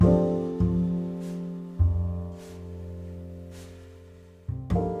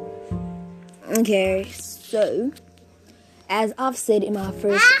Okay, so as I've said in my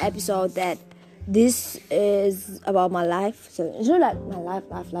first episode that this is about my life. So it's not like my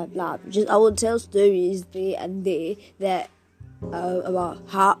life. Just I will tell stories there and there that about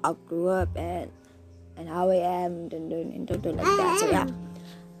how I grew up and how I am and like that. So yeah.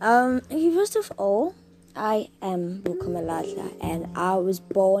 Okay, first of all, I am Bukamalata and I was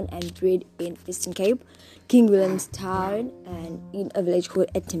born and bred in Eastern Cape, King Williamstown, and in a village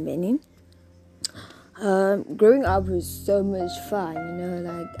called Etimbeni. Growing up was so much fun,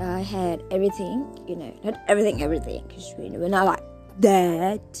 like I had everything, not everything, because we're not like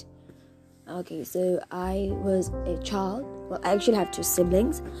that. Okay, so I was a child. Well, I actually have 2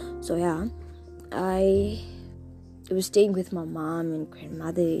 siblings, so yeah, I was staying with my mom and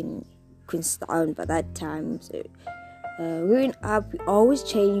grandmother in Queenstown by that time. So growing up, we always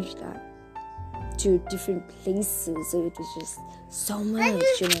changed to different places, so it was just so much,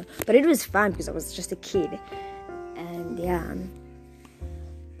 but it was fun because I was just a kid. And yeah,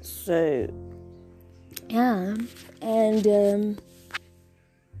 so yeah, and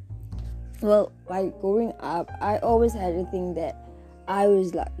well, like growing up, I always had to think that I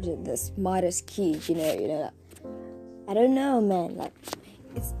was like the smartest kid, like, I don't know, man, like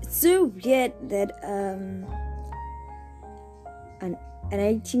it's so weird that an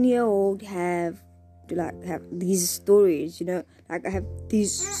 18-year-old have these stories, like I have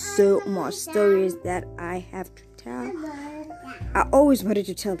these so much stories that I have to tell. I always wanted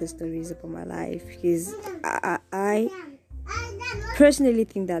to tell the stories about my life because I personally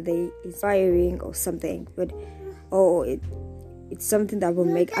think that they inspiring or something, but it's something that will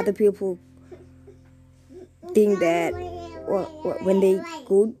make other people think that when they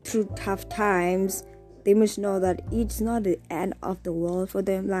go through tough times, they must know that it's not the end of the world for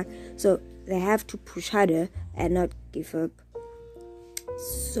them. Like, so they have to push harder and not give up.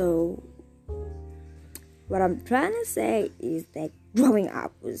 So what I'm trying to say is that growing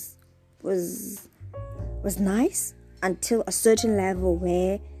up was nice until a certain level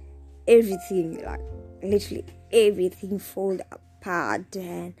where everything, like literally everything, fall apart,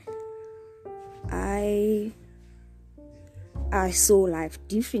 and I saw life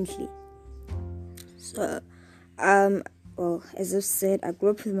differently. So, well, as I've said, I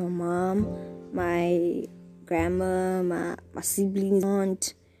grew up with my mom, my grandma, my siblings,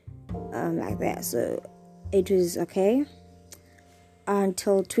 aunt, like that. So it was okay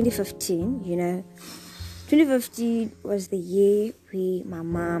until 2015. 2015 was the year my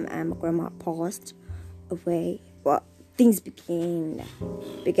mom and my grandma passed away. Well, things began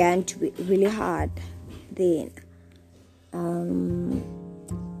to be really hard then.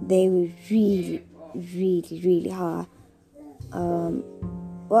 They were really, really, really hard.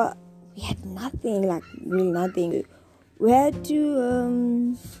 Well, we had nothing, like really nothing. We had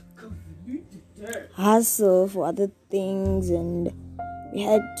to hustle for other things, and we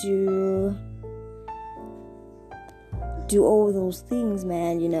had to do all those things,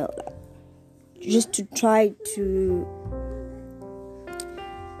 man, just to try to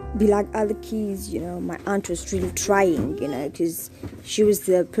be like other kids. My aunt was really trying, because she was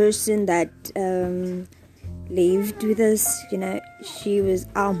the person that lived with us. She was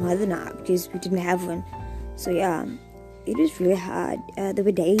our mother now because we didn't have one. So yeah, it was really hard. There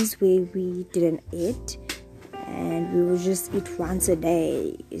were days where we didn't eat and we would just eat once a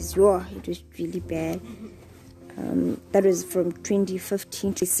day. It was really bad. That was from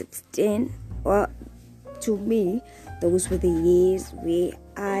 2015 to 2016. Well, to me, those were the years where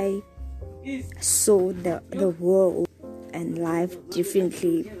I saw the world and life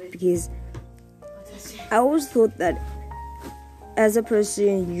differently, because I always thought that as a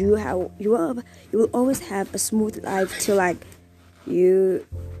person you will always have a smooth life till like you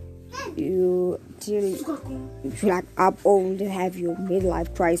like up old and have your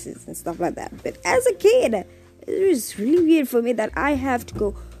midlife crisis and stuff like that. But as a kid, it was really weird for me that I have to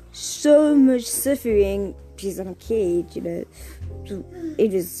go so much suffering because I'm a kid, So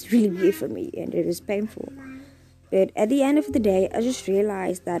it was really weird for me and it was painful. But at the end of the day, I just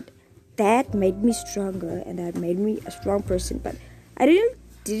realized that made me stronger and that made me a strong person. But I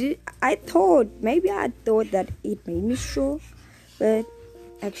thought that it made me strong, but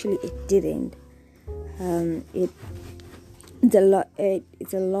actually it didn't.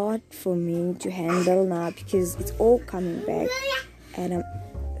 It's a lot for me to handle now because it's all coming back, and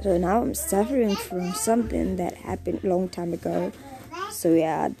so now I'm suffering from something that happened a long time ago. So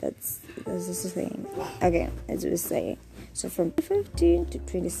yeah, that's the thing. Okay, as we were saying, so from 2015 to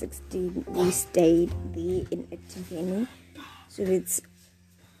 2016 we stayed there in Etimbeni. So it's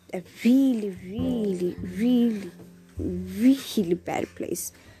a really, really, really, really bad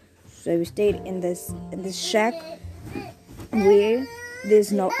place. So we stayed in this shack where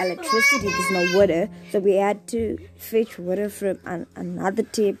there's no electricity, there's no water, so we had to fetch water from another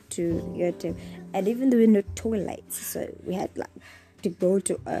tap to your tap, and even there were no toilets, so we had to go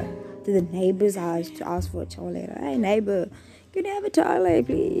to the neighbor's house to ask for a toilet. Hey neighbor, can you have a toilet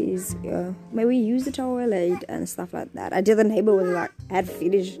please? May we use the toilet and stuff like that. Until the neighbor was had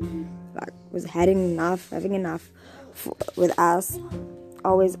finished, was having enough with us,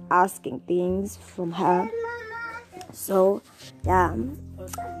 always asking things from her. So yeah, and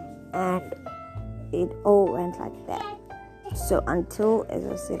it all went like that. So until, as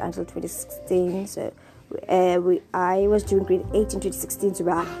I said, until 2016. So I was doing grade 8 in 2016.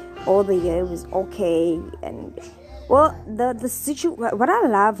 So all the year was okay. And well, what I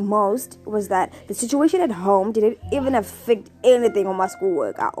love most was that the situation at home didn't even affect anything on my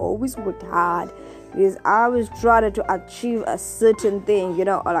schoolwork. I always worked hard, because I was trying to achieve a certain thing,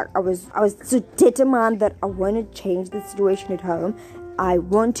 I was so determined that I want to change the situation at home. I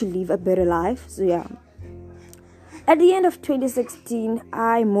want to live a better life. So yeah, at the end of 2016,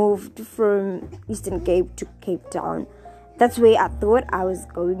 I moved from Eastern Cape to Cape Town. That's where I thought I was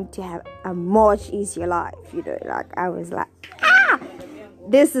going to have a much easier life, I was like,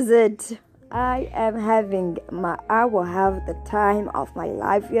 this is it. I will have the time of my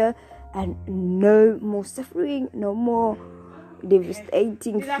life here, and no more suffering, no more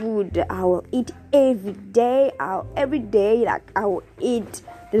devastating food. I will eat every day. Every day, I will eat.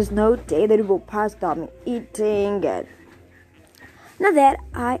 There's no day that it will pass without me eating. And not that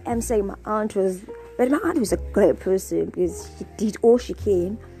I am saying my aunt was a great person, because she did all she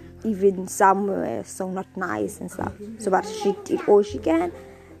can, even some were so not nice and stuff. So, but she did all she can.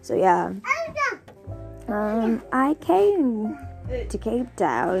 So yeah, I came to Cape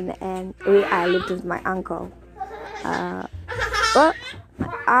Town, and where I lived with my uncle. Well, my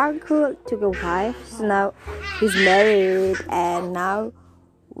uncle took a wife, so now he's married, and now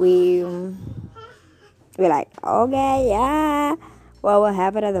we're like, okay, yeah, well, we'll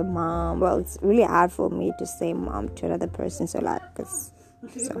have another mom. Well, it's really hard for me to say mom to another person, so it's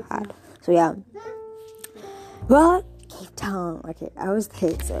so hard. So yeah, well, Cape Town, okay, I was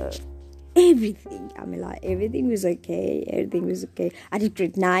there, so everything was okay. I did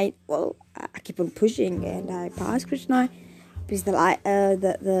grade 9. Well, I keep on pushing, and I passed grade 9, because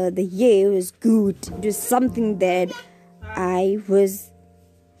the year was good. It was something that I was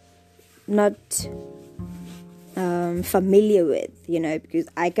not familiar with, because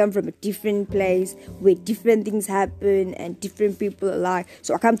I come from a different place where different things happen and different people are like.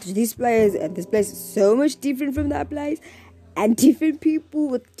 So I come to this place, and this place is so much different from that place, and different people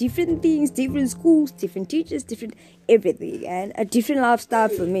with different things, different schools, different teachers, different everything, and a different lifestyle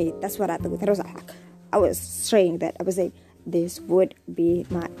for me. That's what I thought. I was saying that. I was saying this would be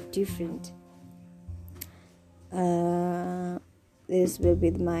my different. This will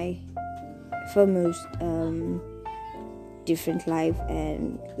be my foremost different life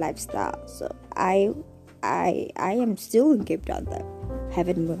and lifestyle. So I am still in Cape Town though.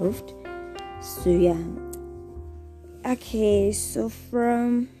 Haven't moved. So yeah. Okay, so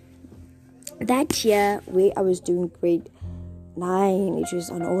from that year where I was doing grade 9, it was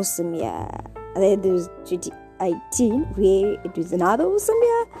an awesome year. And then there was 2018 where it was another awesome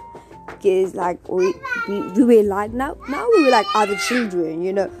year, because we were like now we were like other children,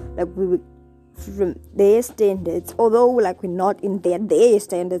 we were from their standards, although we're not in their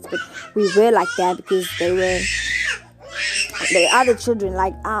standards, but we were like that because they were other children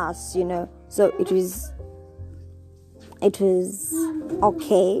like us, so it was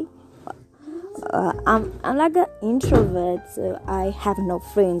okay. I'm like an introvert, so I have no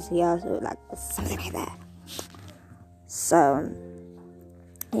friends here, so something like that. So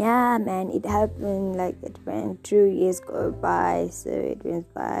yeah, man, it happened. It went 2 years go by, so it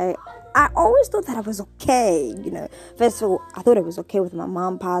went by. I always thought that I was okay, First of all, I thought I was okay with my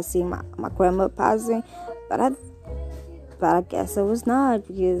mom passing, my grandma passing, but I guess I was not,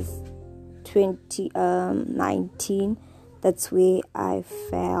 because 2019, that's where I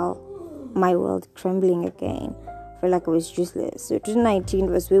felt my world crumbling again. I felt like I was useless. So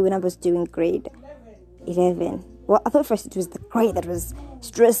 2019 was when I was doing grade 11. Well, I thought first it was the grade that was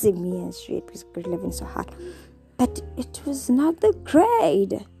stressing me and shit, because grade 11 is so hard. But it was not the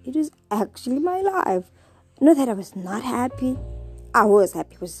grade. It was actually my life. Not that I was not happy. I was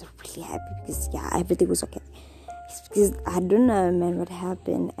happy. I was really happy, because everything was okay. It's because I don't know, man, what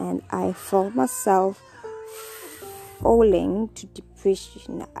happened, and I felt myself falling to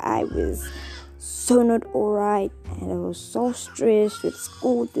depression. I was so not alright, and I was so stressed with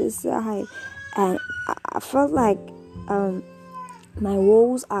school this side, and I felt like my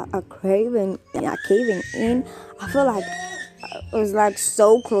walls are caving in. I feel like I was like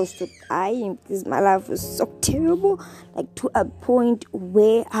so close to dying because my life was so terrible, like to a point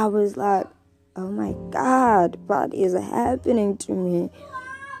where I was like, oh my god, what is happening to me?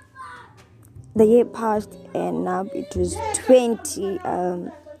 The year passed and now it was 20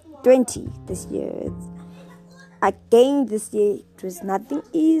 this year. Again this year it was nothing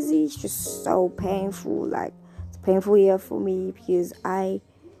easy. It's just so painful. Like, it's a painful year for me because I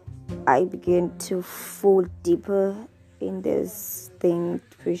began to fall deeper in this thing,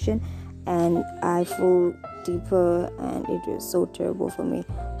 depression, and I fall deeper, and it was so terrible for me.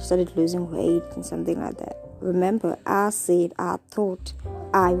 I started losing weight and something like that. Remember, I thought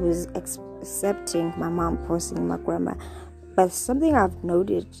I was accepting my mom passing, my grandma, but something I've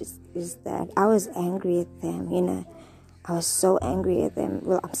noticed is that I was angry at them. I was so angry at them.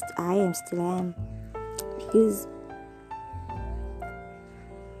 Well, I am still because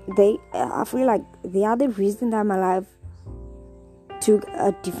I feel like the other reason that my life took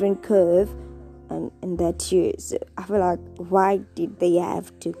a different curve and that year. So I feel like, why did they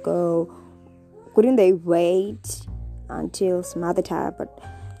have to go? Couldn't they wait until some other time? But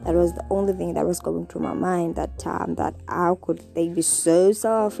that was the only thing that was going through my mind that time, that how could they be so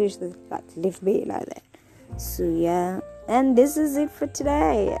selfish that leave me like that? So yeah, and this is it for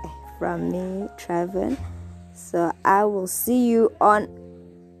today from me, Trevor. So I will see you on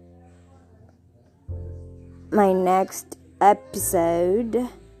my next episode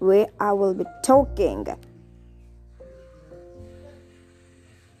where I will be talking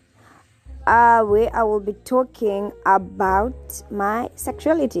about my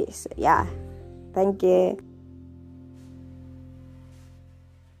sexuality. So yeah, thank you.